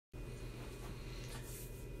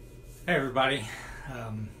Hey everybody,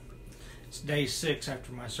 it's day 6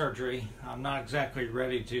 after my surgery. I'm not exactly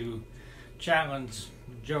ready to challenge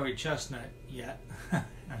Joey Chestnut yet.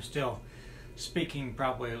 I'm still speaking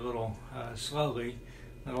probably a little slowly,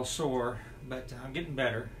 a little sore, but I'm getting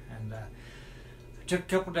better. And I took a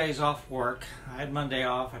couple days off work. I had Monday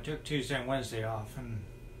off, I took Tuesday and Wednesday off, and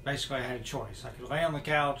basically I had a choice. I could lay on the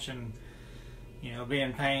couch and be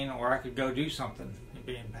in pain, or I could go do something and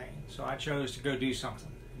be in pain. So I chose to go do something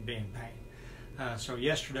and be in pain. So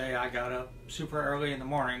yesterday I got up super early in the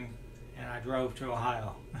morning and I drove to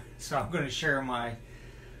Ohio. So I'm going to share my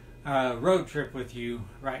road trip with you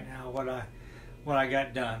right now, what I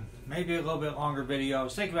got done. Maybe a little bit longer video. I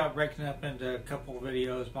was thinking about breaking up into a couple of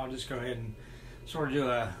videos, but I'll just go ahead and sort of do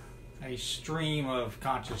a stream of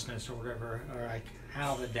consciousness or whatever, or like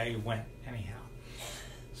how the day went anyhow.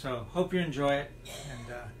 So hope you enjoy it,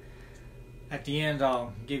 and at the end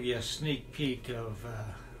I'll give you a sneak peek of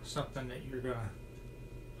something that you're gonna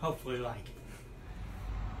hopefully like.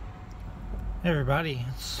 Hey everybody,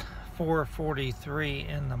 it's 4:43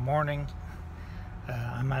 in the morning.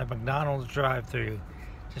 I'm at a McDonald's drive-thru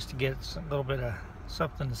just to get a little bit of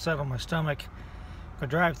something to settle my stomach. Go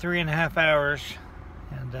drive 3.5 hours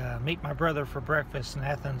and meet my brother for breakfast in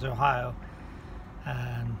Athens, Ohio.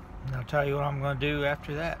 And I'll tell you what I'm going to do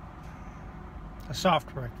after that. A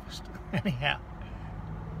soft breakfast. Anyhow.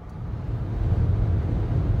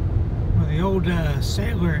 Well, the old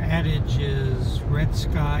sailor adage is red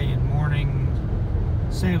sky in morning,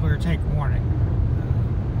 sailor take warning.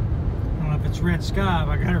 I don't know if it's red sky,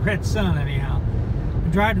 but I got a red sun anyhow. I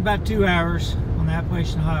driving about 2 hours on the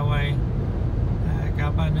Appalachian Highway. I got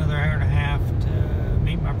about another hour and a half to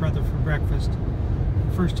meet my brother for breakfast.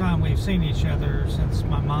 First time we've seen each other since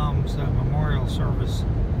my mom's memorial service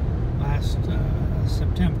last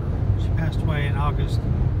September. She passed away in August.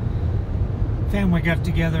 Family got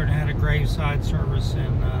together and had a graveside service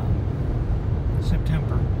in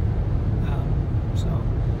September. So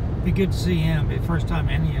it'd be good to see him. It'd be the first time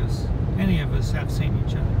any of us have seen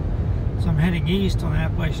each other. So I'm heading east on the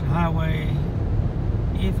Appalachian Highway.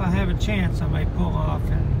 If I have a chance, I may pull off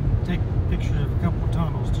and take pictures of a couple of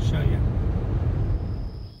tunnels to show you.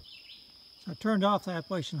 So I turned off the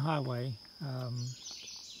Appalachian Highway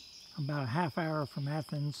about a half hour from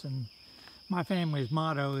Athens, and my family's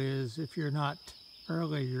motto is, if you're not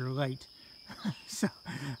early, you're late. So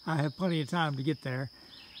I have plenty of time to get there.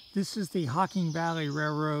 This is the Hocking Valley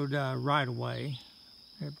Railroad right-of-way.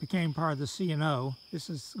 It became part of the C&O. This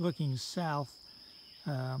is looking south,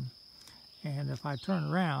 and if I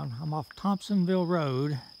turn around, I'm off Thompsonville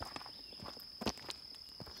Road.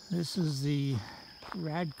 This is the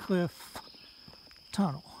Radcliffe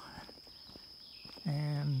Tunnel,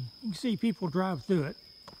 and you can see people drive through it.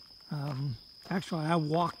 Actually, I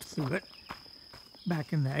walked through it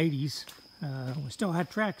back in the 80s. We still had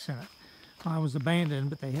tracks in it. Mine was abandoned,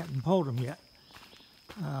 but they hadn't pulled them yet.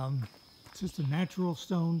 It's just a natural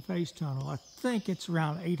stone face tunnel. I think it's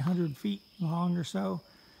around 800 feet long or so.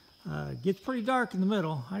 It gets pretty dark in the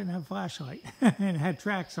middle. I didn't have a flashlight and it had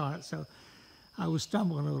tracks on it, so I was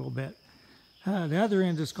stumbling a little bit. The other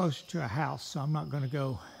end is closer to a house, so I'm not going to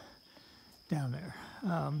go down there.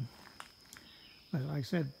 But like I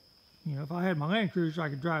said, if I had my Land Cruiser, I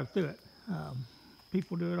could drive through it.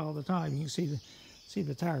 People do it all the time. You can see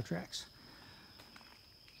the tire tracks.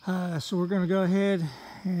 So we're going to go ahead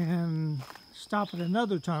and stop at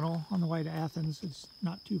another tunnel on the way to Athens. It's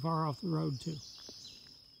not too far off the road, too.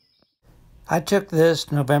 I took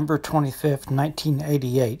this November 25th,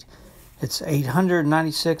 1988. It's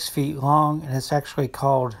 896 feet long, and it's actually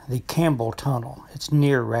called the Campbell Tunnel. It's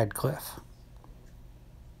near Radcliffe.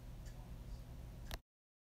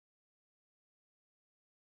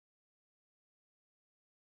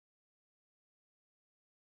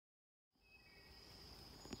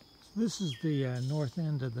 So this is the north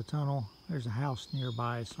end of the tunnel. There's a house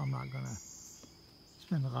nearby, so I'm not going to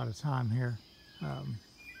spend a lot of time here.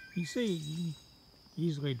 You see, you can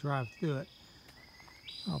easily drive through it.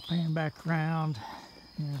 I'll pan back around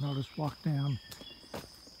and I'll just walk down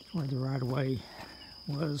where the right-of-way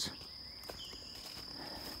was.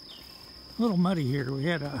 A little muddy here. We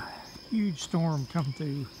had a huge storm come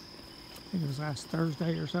through, I think it was last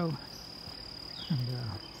Thursday or so, and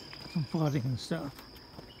some flooding and stuff.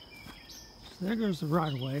 So there goes the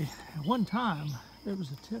right-of-way. At one time, there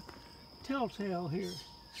was a telltale here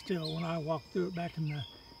still when I walked through it back in the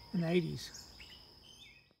 80s.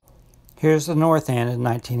 Here's the north end in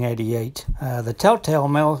 1988. The telltale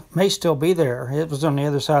may still be there. It was on the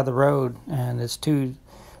other side of the road, and it's too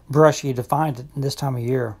brushy to find it this time of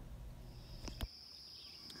year.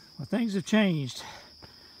 Well, things have changed.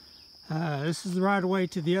 This is the right of way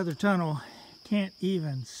to the other tunnel. Can't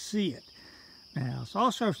even see it now. So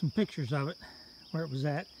I'll show some pictures of it, where it was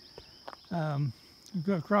at. You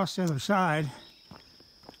go across the other side.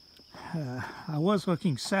 I was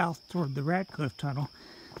looking south toward the Ratcliffe Tunnel.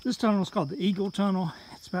 This tunnel is called the Eagle Tunnel.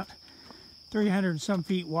 It's about 300 and some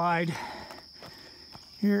feet wide.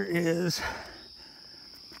 Here is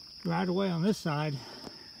right away on this side.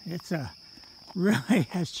 It's really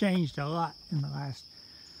has changed a lot in the last,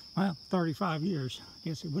 well, 35 years. I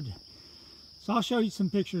guess it would. So I'll show you some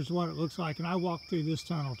pictures of what it looks like, and I walked through this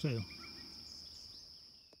tunnel too.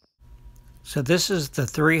 So this is the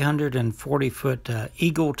 340-foot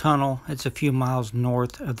Eagle Tunnel. It's a few miles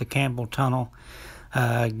north of the Campbell Tunnel.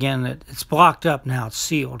 Again, it's blocked up now. It's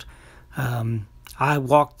sealed. I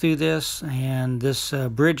walked through this, and this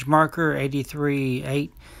bridge marker,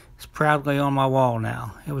 83-8, is proudly on my wall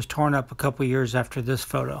now. It was torn up a couple years after this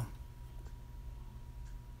photo.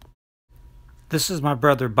 This is my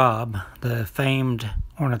brother Bob, the famed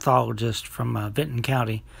ornithologist from Vinton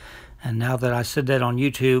County. And now that I said that on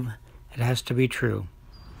YouTube, it has to be true.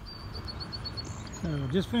 So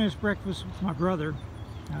just finished breakfast with my brother.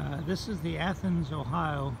 This is the Athens,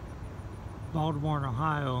 Ohio, Baltimore and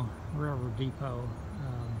Ohio Railroad Depot.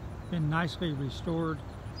 Been nicely restored.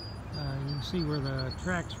 You can see where the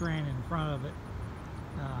tracks ran in front of it.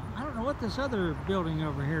 I don't know what this other building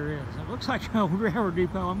over here is. It looks like a railroad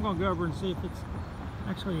depot. I'm going to go over and see if it's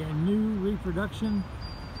actually a new reproduction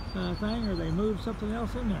thing, or they moved something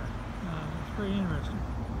else in there. It's pretty interesting.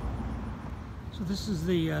 So this is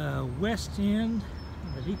the west end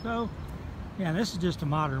of the depot. Yeah, this is just a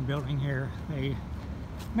modern building here. They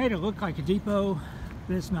made it look like a depot,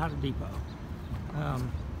 but it's not a depot.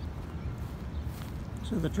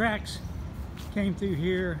 So the tracks came through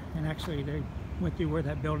here, and actually they went through where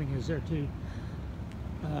that building is there too.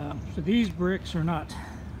 So these bricks are not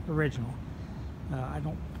original. I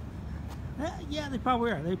don't. Yeah, they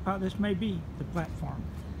probably are. This may be the platform.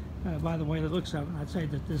 By the way, it looks of it, I'd say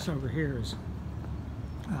that this over here is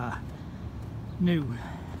new.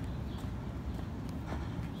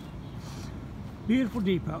 Beautiful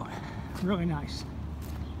depot, really nice.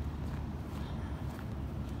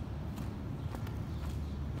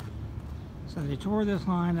 So they tore this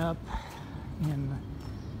line up in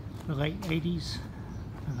the late 80s.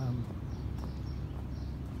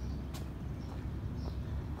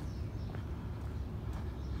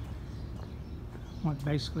 Went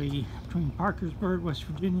basically between Parkersburg, West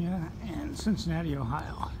Virginia, and Cincinnati,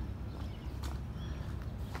 Ohio.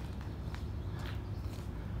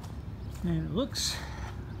 And it looks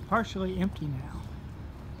partially empty now.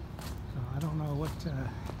 So I don't know what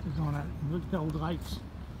is going on. Look at the old lights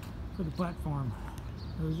for the platform.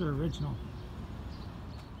 Those are original.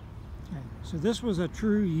 Okay, so this was a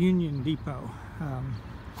true Union depot.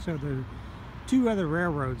 So the two other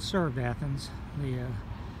railroads served Athens. The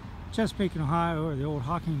Chesapeake and Ohio, or the old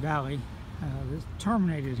Hocking Valley,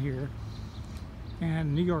 terminated here.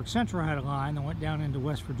 And New York Central had a line that went down into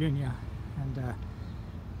West Virginia. And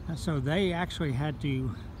so they actually had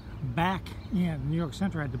to back in. New York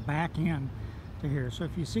Central had to back in to here. So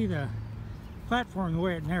if you see the platform, the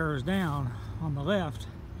way it narrows down, on the left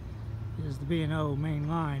is the B&O main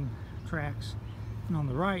line tracks, and on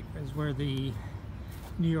the right is where the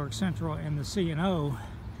New York Central and the C&O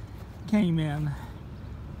came in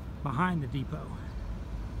behind the depot.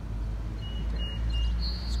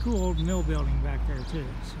 It's a cool old mill building back there too.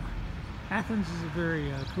 So Athens is a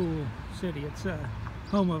very cool city. It's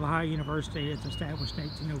home of Ohio University. It's established in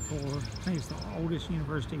 1804. I think it's the oldest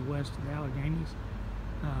university west of the Alleghenies. It's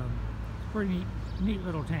a pretty neat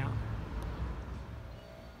little town.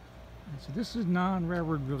 And so this is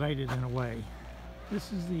non-railroad related in a way.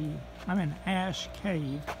 This is I'm in Ash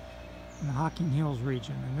Cave in the Hocking Hills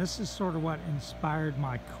region, and this is sort of what inspired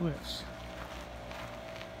my cliffs.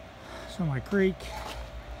 So my creek,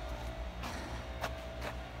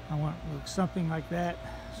 I want something like that.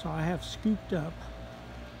 So I have scooped up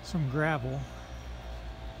some gravel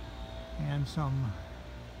and some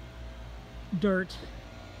dirt.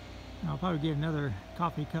 And I'll probably get another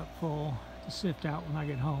coffee cup full to sift out when I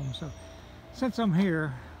get home. So since I'm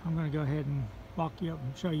here, I'm going to go ahead and walk you up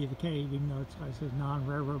and show you the cave, even though it's, like I said,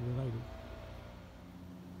 non-railroad related.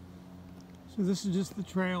 So this is just the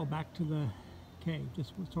trail back to the cave.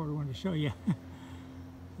 Just sort of wanted to show you the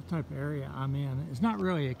type of area I'm in. It's not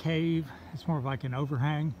really a cave. It's more of like an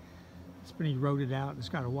overhang. It's been eroded out. It's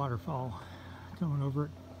got a waterfall going over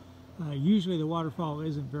it. Usually the waterfall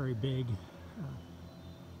isn't very big.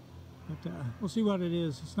 But we'll see what it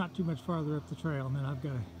is. It's not too much farther up the trail, and then I've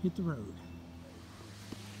got to hit the road.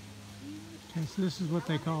 Okay, so this is what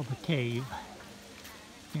they call the cave.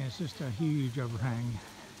 Yeah, it's just a huge overhang.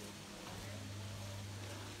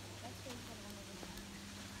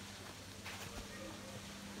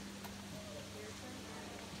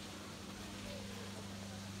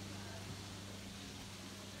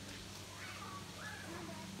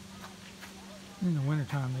 In the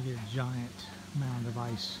wintertime, they get a giant mound of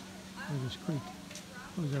ice where this creek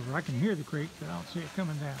goes over. I can hear the creek, but I don't see it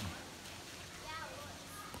coming down.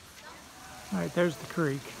 All right, there's the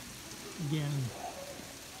creek. Again,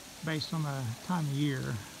 based on the time of year,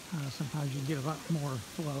 sometimes you get a lot more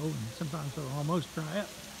flow, and sometimes it'll almost dry up.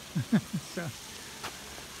 So,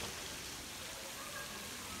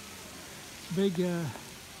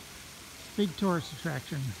 big tourist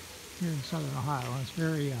attraction here in southern Ohio. It's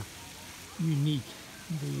very unique.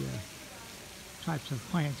 The types of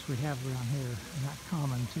plants we have around here are not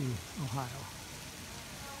common to Ohio.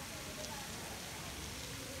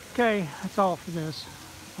 Okay, that's all for this.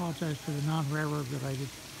 Apologize for the non-railroad related,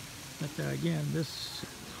 but again, this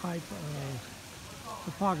type of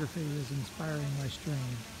topography is inspiring my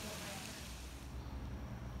stream.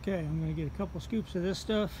 Okay, I'm going to get a couple scoops of this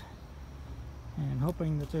stuff and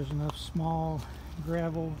hoping that there's enough small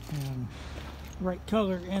gravel and right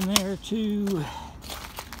color in there to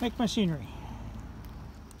make my scenery.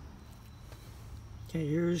 Okay,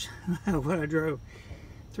 here's what I drove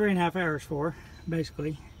 3.5 hours for,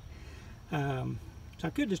 basically. So I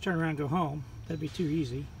could just turn around and go home. That'd be too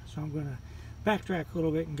easy. So I'm going to backtrack a little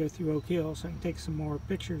bit and go through Oak Hill so I can take some more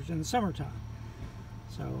pictures in the summertime.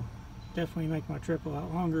 So definitely make my trip a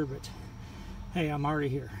lot longer, but hey, I'm already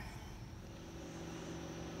here.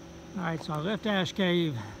 Alright, so I left Ash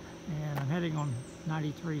Cave and I'm heading on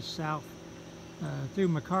 93 south through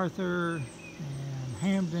MacArthur and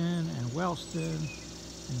Hamden and Wellston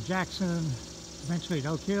and Jackson, eventually to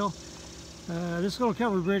Oak Hill. This little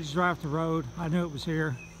covered bridge is right off the road. I knew it was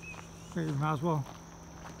here. Figured might as well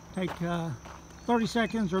take 30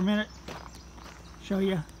 seconds or a minute, show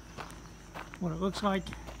you what it looks like.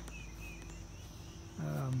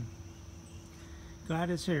 Glad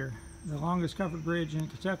it's here. The longest covered bridge in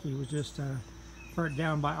Kentucky was just burnt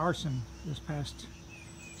down by arson this past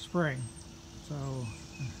spring. So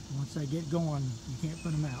once they get going, you can't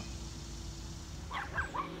put them out.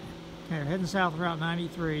 Okay, we're heading south Route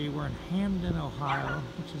 93. We're in Hamden, Ohio,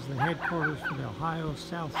 which is the headquarters for the Ohio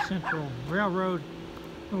South Central Railroad.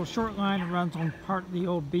 A little short line that runs on part of the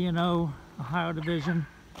old B&O Ohio Division.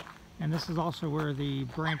 And this is also where the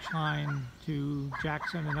branch line to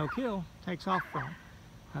Jackson and Oak Hill takes off from,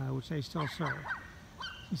 which they still serve.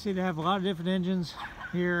 You see they have a lot of different engines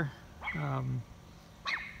here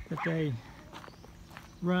that they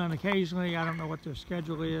run occasionally. I don't know what their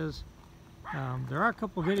schedule is. There are a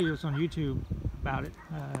couple videos on YouTube about it.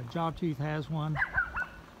 Jawtooth has one.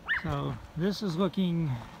 So this is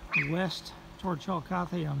looking west toward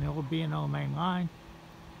Chillicothe on the old B&O main line,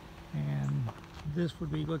 and this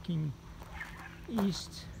would be looking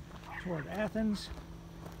east toward Athens.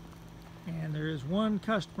 And there is one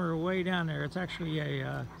customer way down there. It's actually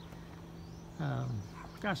a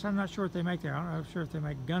gosh, I'm not sure what they make there. I'm not sure if they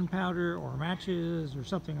make gunpowder or matches or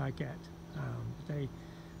something like that.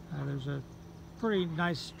 There's a pretty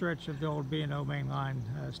nice stretch of the old B&O main line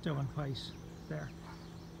still in place there.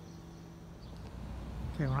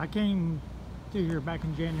 Okay, when I came through here back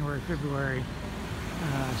in January, February,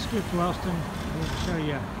 skipped Wellston. I'll show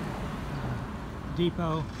you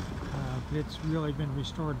depot, but it's really been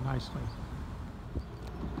restored nicely.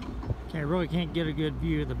 Okay, I really can't get a good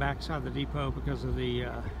view of the back side of the depot because of the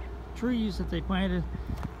trees that they planted.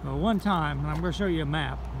 Well, one time, and I'm going to show you a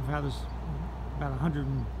map of how this, about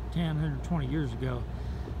 110, 120 years ago,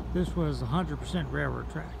 this was 100%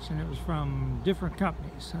 railroad tracks, and it was from different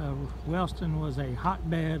companies. Wellston was a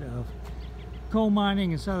hotbed of coal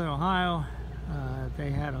mining in southern Ohio. They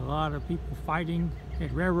had a lot of people fighting. They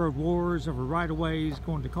had railroad wars over right-of-ways,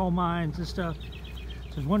 going to coal mines and stuff.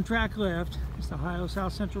 So there's one track left. It's the Ohio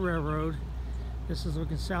South Central Railroad. This is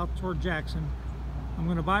looking south toward Jackson. I'm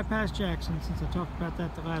going to bypass Jackson since I talked about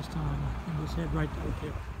that the last time and just head right to Oak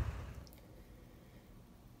Hill.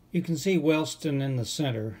 You can see Wellston in the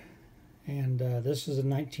center, and this is a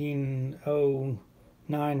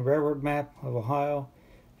 1909 railroad map of Ohio,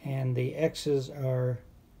 and the X's are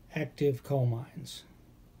active coal mines.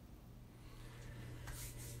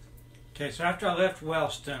 Okay, so after I left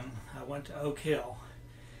Wellston, I went to Oak Hill.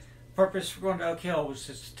 The purpose for going to Oak Hill was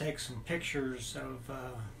just to take some pictures of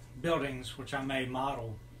buildings which I may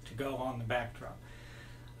model to go on the backdrop.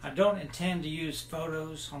 I don't intend to use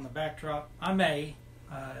photos on the backdrop. I may,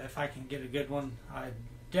 if I can get a good one. I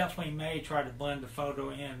definitely may try to blend the photo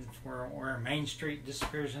in where Main Street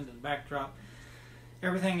disappears into the backdrop.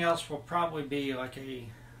 Everything else will probably be like a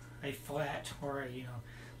a flat or a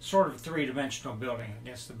sort of three-dimensional building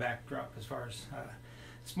against the backdrop, as far as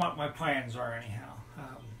it's what my plans are anyhow.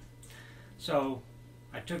 So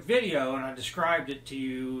I took video and I described it to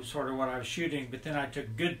you, sort of what I was shooting, but then I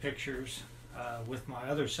took good pictures with my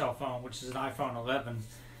other cell phone, which is an iPhone 11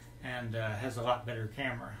 and has a lot better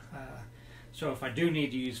camera. So if I do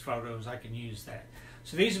need to use photos, I can use that.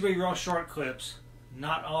 So these will be real short clips.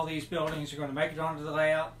 Not all these buildings are going to make it onto the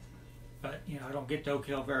layout, but I don't get to Oak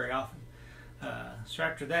Hill very often. So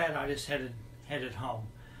after that, I just headed home.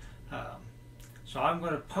 So I'm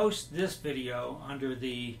going to post this video under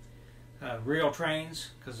the real trains,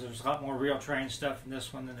 because there's a lot more real train stuff in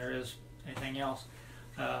this one than there is anything else.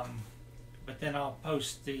 But then I'll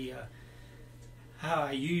post the how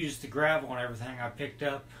I used the gravel and everything I picked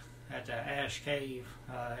up at the Ash Cave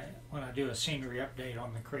when I do a scenery update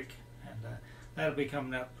on the creek, and that'll be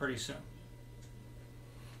coming up pretty soon.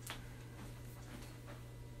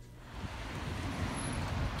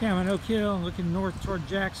 Okay, I'm in Oak Hill, looking north toward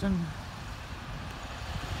Jackson.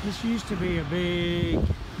 This used to be a big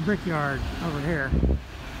brickyard over here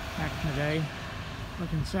back in the day,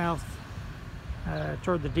 looking south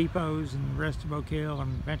toward the depots and the rest of Oak Hill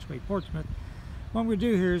and eventually Portsmouth. What we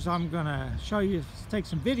do here is I'm going to show you, take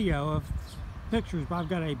some video of pictures, but I've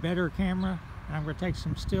got a better camera, and I'm going to take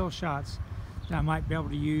some still shots that I might be able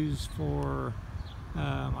to use for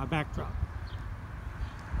my backdrop.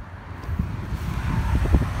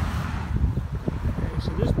 Okay,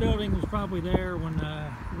 so this building was probably there when the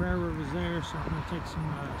railroad was there, so I'm going to take some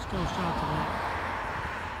still shots of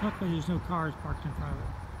that. Luckily there's no cars parked in front of it.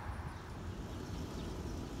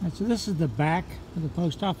 And so this is the back of the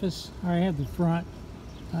post office. I already have the front.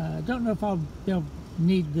 I don't know if I'll be able to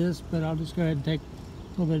need this, but I'll just go ahead and take a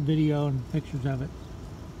little bit of video and pictures of it.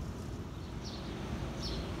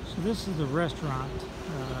 So this is the restaurant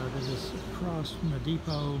that is across from the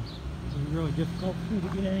depot. It's really difficult for me to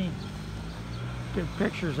get any good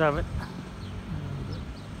pictures of it.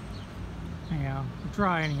 Anyhow, we'll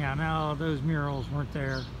try anyhow. Now those murals weren't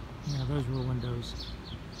there. Those were windows.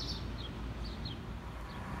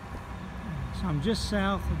 So I'm just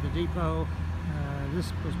south of the depot.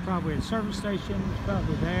 This was probably a service station. It's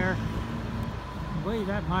probably there. I believe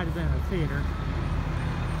that might have been a theater.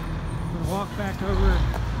 I'm going to walk back over,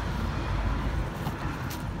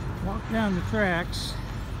 walk down the tracks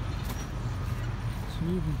so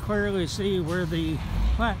you can clearly see where the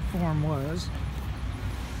platform was.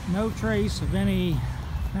 No trace of any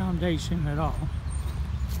foundation at all.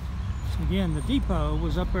 So again, the depot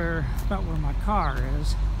was up there about where my car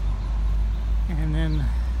is. And then the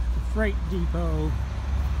freight depot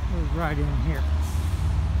was right in here.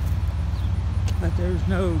 But there's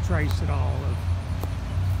no trace at all of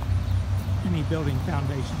any building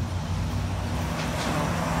foundation. So,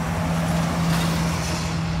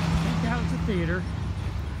 I think that was a theater.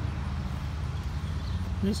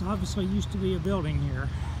 This obviously used to be a building here.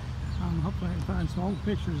 Hopefully I can find some old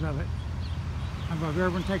pictures of it. I'm going to go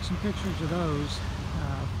over and take some pictures of those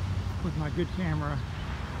with my good camera.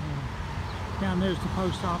 Down there's the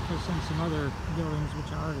post office and some other buildings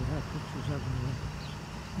which I already have pictures of.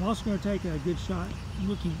 I'm also going to take a good shot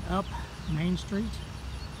looking up Main Street.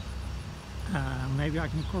 Maybe I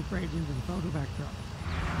can incorporate it into the photo backdrop.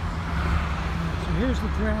 So here's the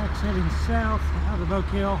tracks heading south out of Oak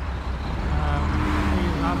Hill.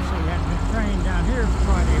 These obviously hadn't been trained down here for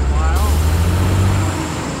quite a while.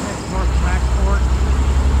 Head north to Mackport.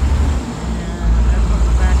 And that's on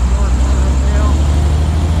the back north of Oak Hill.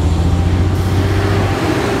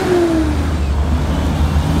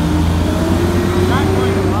 I'm not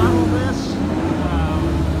going to model this.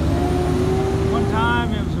 One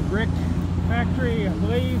time it was a brick factory, I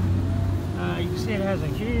believe. You can see it has a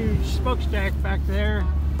huge smokestack back there.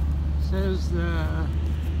 It says I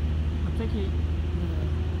think it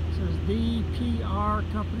says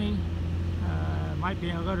DPR Company. Might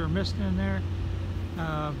be a letter missing in there.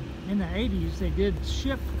 In the 80s, they did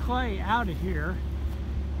ship clay out of here.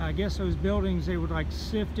 I guess those buildings, they would like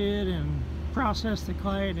sift it and process the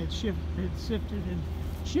clay, and it sifted and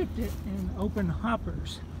shipped it in open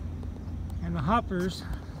hoppers. And the hoppers,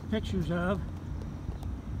 pictures of,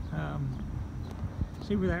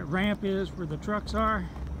 see where that ramp is, where the trucks are?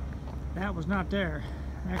 That was not there.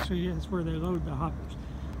 Actually, that's where they load the hoppers.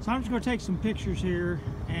 So I'm just going to take some pictures here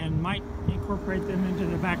and might incorporate them into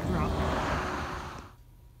the backdrop.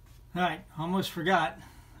 Alright, almost forgot.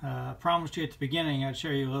 I promised you at the beginning I'd show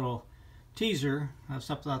you a little teaser of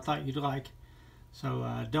something I thought you'd like. So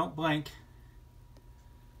don't blink.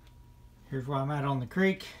 Here's where I'm at on the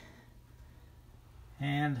creek.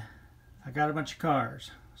 And I got a bunch of cars.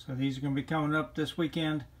 So these are going to be coming up this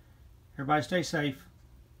weekend. Everybody stay safe.